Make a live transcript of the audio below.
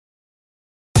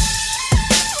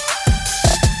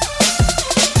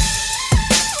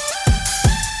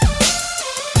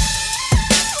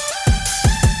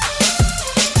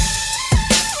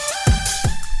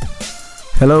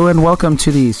Hello and welcome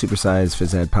to the Supersize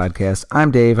Phys Ed podcast. I'm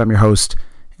Dave, I'm your host,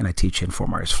 and I teach in Fort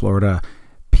Myers, Florida,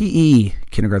 PE,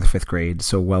 kindergarten, 5th grade,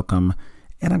 so welcome,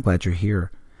 and I'm glad you're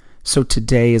here. So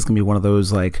today is going to be one of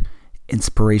those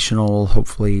inspirational,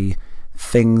 hopefully,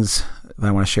 things that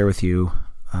I want to share with you,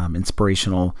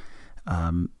 inspirational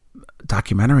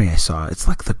documentary I saw. It's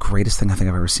like the greatest thing I think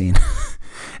I've ever seen,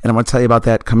 and I'm going to tell you about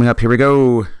that coming up. Here we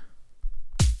go.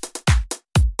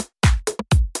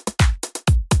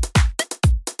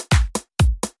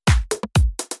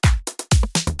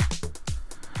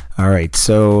 All right,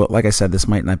 so like I said, this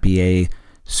might not be a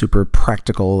super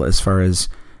practical as far as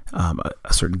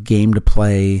a certain game to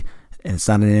play, and it's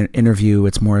not an interview.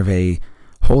 It's more of a,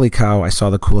 holy cow, I saw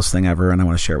the coolest thing ever, and I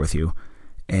want to share it with you.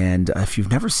 And if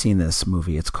you've never seen this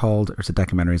movie, it's a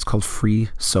documentary. It's called Free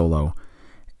Solo,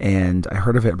 and I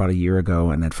heard of it about a year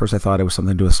ago, and at first I thought it was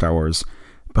something to do with Star Wars,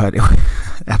 but it,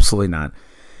 absolutely not.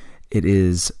 It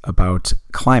is about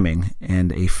climbing,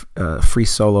 and a free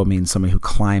solo means somebody who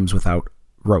climbs without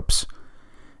ropes.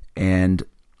 And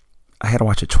I had to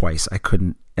watch it twice. I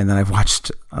couldn't. And then I've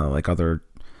watched other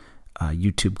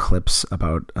YouTube clips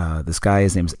about this guy.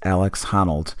 His name's Alex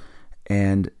Honnold,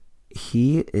 and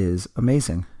he is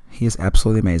amazing. He is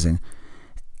absolutely amazing.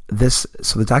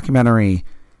 So the documentary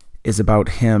is about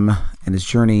him and his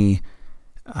journey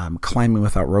climbing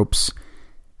without ropes.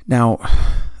 Now,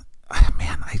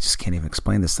 man, I just can't even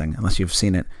explain this thing unless you've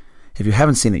seen it. If you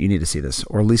haven't seen it, you need to see this,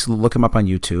 or at least look him up on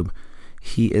YouTube.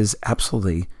 He is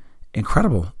absolutely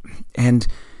incredible. And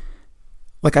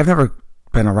I've never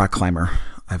been a rock climber.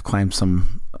 I've climbed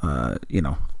some, at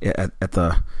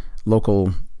the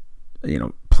local,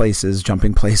 places,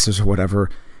 jumping places or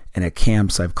whatever. And at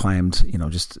camps, I've climbed,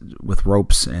 just with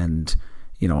ropes and,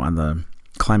 on the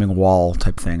climbing wall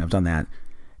type thing. I've done that.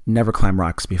 Never climbed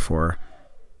rocks before.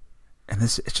 And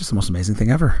it's just the most amazing thing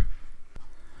ever.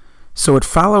 So it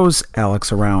follows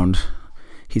Alex around.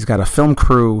 He's got a film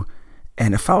crew,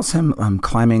 and it follows him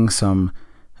climbing some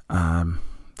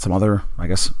other, I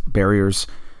guess, barriers,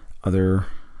 other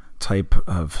type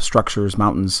of structures,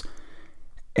 mountains,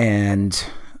 and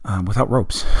without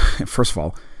ropes, first of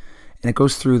all. And it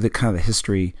goes through the kind of the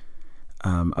history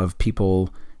of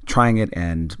people trying it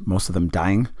and most of them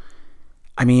dying.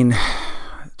 I mean,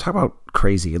 talk about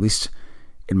crazy, at least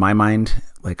in my mind.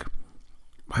 Why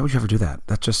would you ever do that?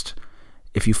 That's just,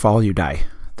 if you fall, you die.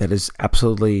 That is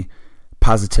absolutely,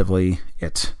 positively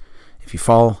it. If you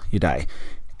fall, you die.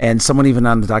 And someone even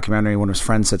on the documentary, one of his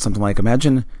friends, said something like,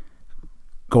 imagine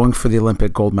going for the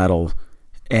Olympic gold medal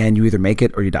and you either make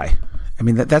it or you die. I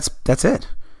mean, that's it.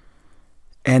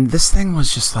 And this thing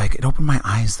was just it opened my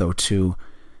eyes, though, to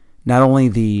not only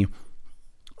the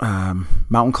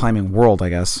mountain climbing world, I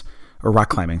guess, or rock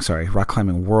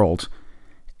climbing world,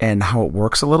 and how it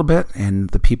works a little bit, and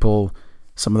the people,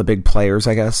 some of the big players,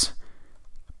 I guess,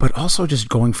 but also just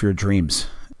going for your dreams.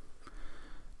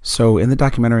 So in the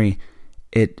documentary,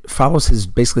 it follows his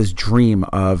dream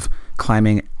of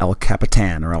climbing El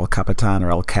Capitan or El Capitan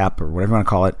or El Cap or whatever you want to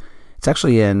call it. It's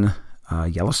actually in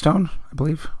Yellowstone, I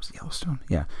believe. Was it Yellowstone?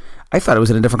 Yeah. I thought it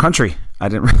was in a different country. I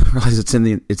didn't realize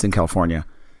it's in California.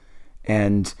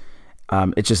 And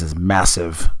it's just this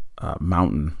massive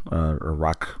mountain or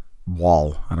rock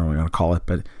wall. I don't know what you want to call it,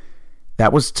 but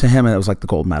that was, to him, it was like the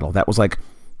gold medal. That was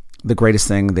the greatest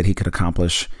thing that he could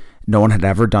accomplish. No one had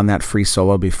ever done that free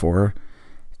solo before.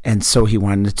 And so he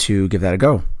wanted to give that a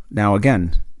go. Now,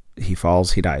 again, he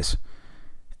falls, he dies.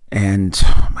 And,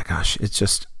 oh my gosh, it's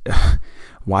just,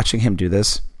 watching him do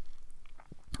this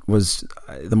was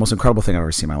the most incredible thing I've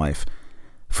ever seen in my life.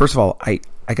 First of all, I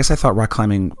guess I thought rock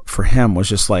climbing for him was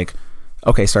just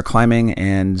okay, start climbing,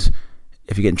 and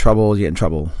if you get in trouble, you get in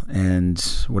trouble. And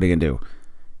what are you going to do?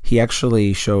 They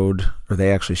actually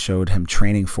showed him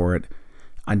training for it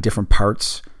on different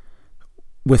parts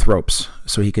with ropes,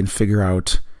 so he can figure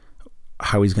out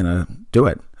how he's going to do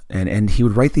it. And he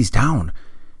would write these down.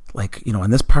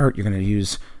 In this part, you're going to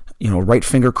use, right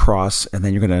finger cross, and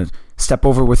then you're going to step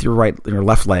over with your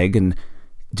left leg and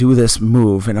do this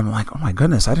move. And I'm like, oh my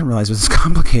goodness, I didn't realize it was this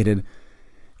complicated.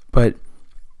 But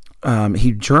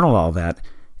he journaled all that,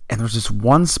 and there was just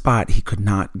one spot he could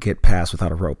not get past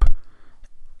without a rope.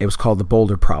 It was called the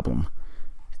boulder problem.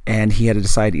 And he had to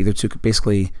decide either to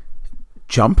basically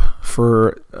jump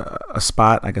for a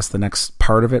spot, I guess the next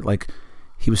part of it.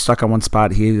 He was stuck on one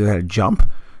spot. He either had to jump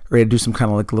or he had to do some kind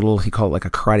of little, he called it a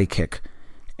karate kick,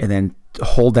 and then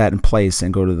hold that in place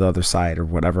and go to the other side or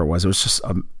whatever it was. It was just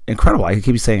incredible. I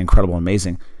keep saying incredible,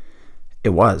 amazing. It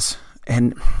was.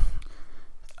 And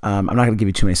I'm not going to give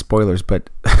you too many spoilers,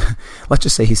 but let's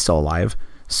just say he's still alive.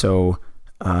 So,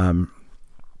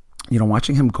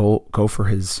 watching him go for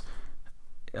his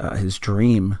his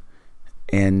dream,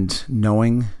 and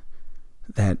knowing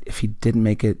that if he didn't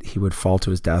make it, he would fall to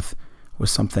his death, was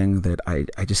something that I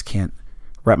just can't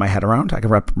wrap my head around. I can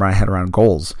wrap my head around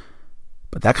goals,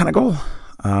 but that kind of goal.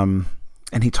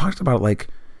 And he talked about, like,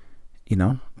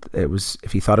 it was,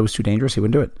 if he thought it was too dangerous, he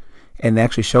wouldn't do it. And they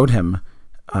actually showed him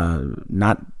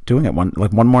not doing it.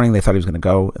 One morning they thought he was going to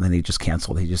go, and then he just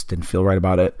canceled. He just didn't feel right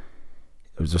about it.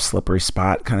 It was a slippery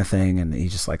spot kind of thing, and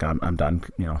he's just like, I'm done,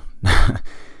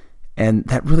 And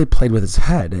that really played with his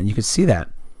head, and you could see that.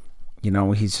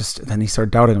 He's just, then he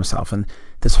started doubting himself, and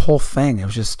this whole thing, it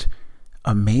was just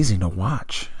amazing to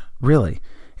watch, really.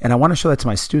 And I want to show that to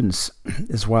my students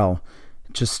as well,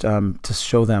 just to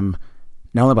show them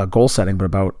not only about goal setting, but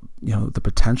about, the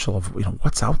potential of,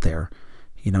 what's out there,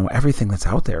 everything that's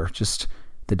out there, just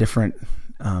the different,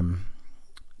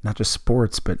 not just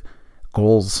sports, but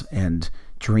goals and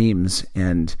dreams.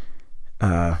 And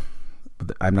I'm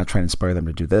not trying to inspire them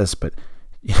to do this, but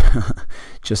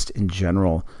just in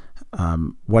general,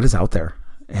 what is out there.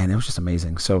 And it was just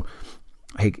amazing. So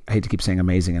I hate to keep saying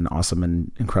amazing and awesome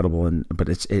and incredible, but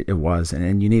it was,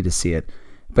 and you need to see it.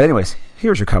 But anyways,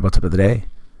 here's your cowbell tip of the day.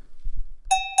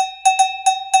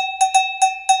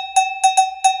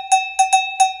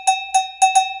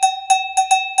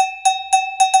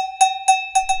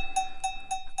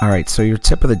 All right, so your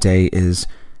tip of the day is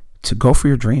to go for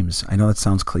your dreams. I know that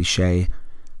sounds cliche,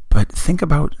 but think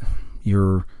about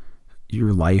your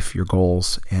life, your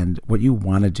goals, and what you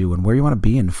want to do and where you want to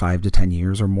be in 5 to 10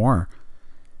 years or more.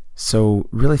 So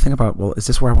really think about, well, is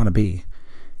this where I want to be?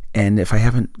 And if I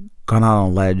haven't gone out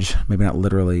on a ledge, maybe not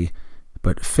literally,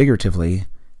 but figuratively,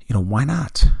 why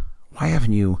not? Why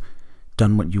haven't you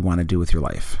done what you want to do with your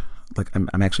life? Like,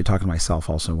 I'm actually talking to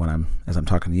myself also as I'm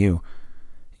talking to you.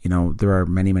 There are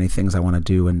many, many things I want to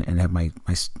do and have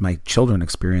my children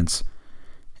experience.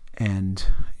 And,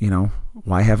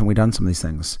 why haven't we done some of these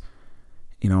things?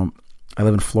 I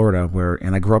live in Florida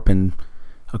and I grew up in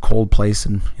a cold place,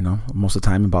 and, most of the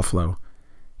time in Buffalo.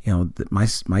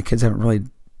 My kids haven't really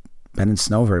been in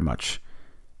snow very much.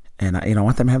 And, I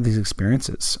want them to have these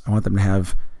experiences. I want them to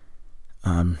have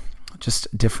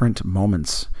just different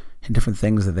moments and different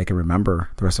things that they can remember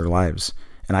the rest of their lives.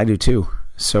 And I do too.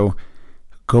 So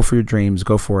go for your dreams,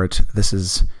 go for it. This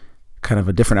is kind of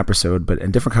a different episode, but a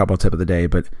different cowbell tip of the day,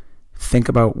 but think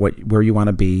about where you want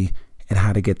to be and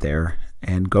how to get there,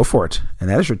 and go for it. And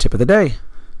that is your tip of the day.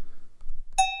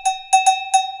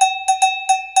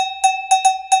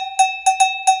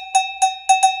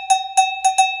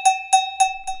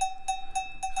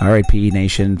 All right, PE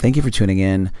Nation, thank you for tuning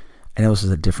in. I know this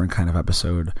is a different kind of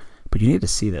episode, but you need to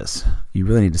see this. You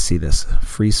really need to see this.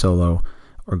 Free Solo,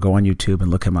 or go on YouTube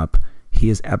and look him up. He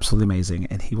is absolutely amazing,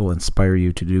 and he will inspire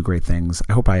you to do great things.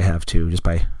 I hope I have too, just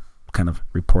by kind of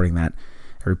reporting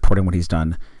what he's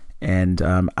done. And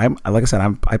like I said,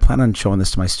 I plan on showing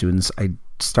this to my students. I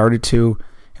started to,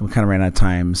 and we kind of ran out of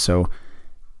time. So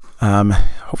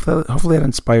hopefully that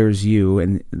inspires you,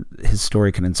 and his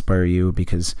story can inspire you,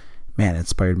 because, man, it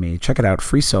inspired me. Check it out,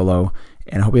 Free Solo,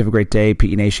 and I hope you have a great day,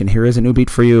 PE Nation. Here is a new beat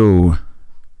for you.